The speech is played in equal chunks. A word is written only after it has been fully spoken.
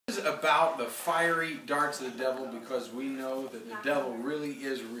about the fiery darts of the devil because we know that the devil really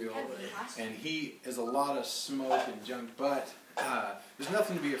is real and he is a lot of smoke and junk, but there's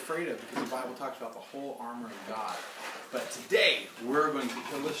nothing to be afraid of because the Bible talks about the whole armor of God. But today we're going to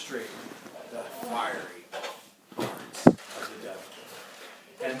illustrate the fiery darts of the devil.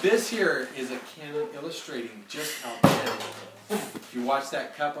 And this here is a canon illustrating just how deadly. If you watch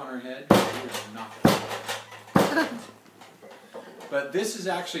that cup on her head, you're going to knock it out. But this is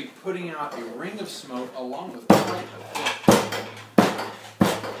actually putting out a ring of smoke along with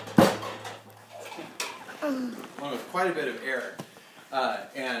quite a bit of air.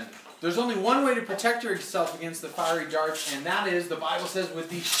 And there's only one way to protect yourself against the fiery darts, and that is, the Bible says, with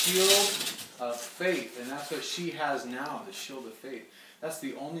the shield of faith. And that's what she has now, the shield of faith. That's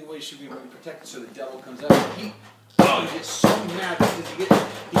the only way she'll be able to protect it, so the devil comes up and he gets so mad because he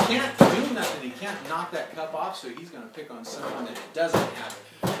can't do nothing. He can't knock that cup off, so he's going to pick on someone that doesn't have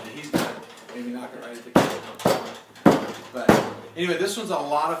it. And he's going to maybe knock it right at the cup. But anyway, this one's a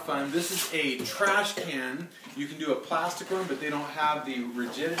lot of fun. This is a trash can. You can do a plastic one, but they don't have the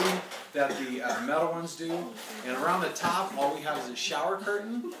rigidity that the metal ones do. And around the top, all we have is a shower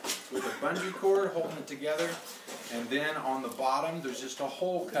curtain with a bungee cord holding it together. And then on the bottom, there's just a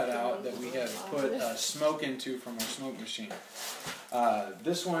hole cut out that we have put smoke into from our smoke machine.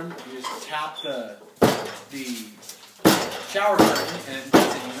 This one, you just tap the shower curtain, and it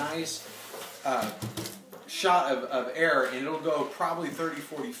gets a nice shot of air, and it'll go probably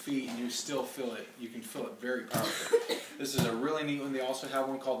 30-40 feet, and you still feel it. You can feel it very powerful. This is a really neat one. They also have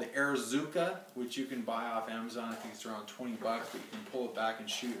one called the Airzuka, which you can buy off Amazon. I think it's around $20, but you can pull it back and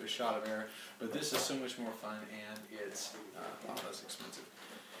shoot a shot of air. But this is so much more fun, and it's a lot less expensive.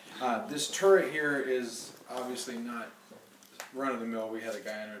 This turret here is obviously not run-of-the-mill. We had a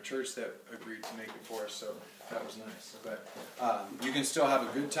guy in our church that agreed to make it for us, so that was nice. But you can still have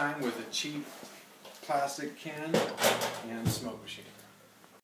a good time with a cheap plastic can, and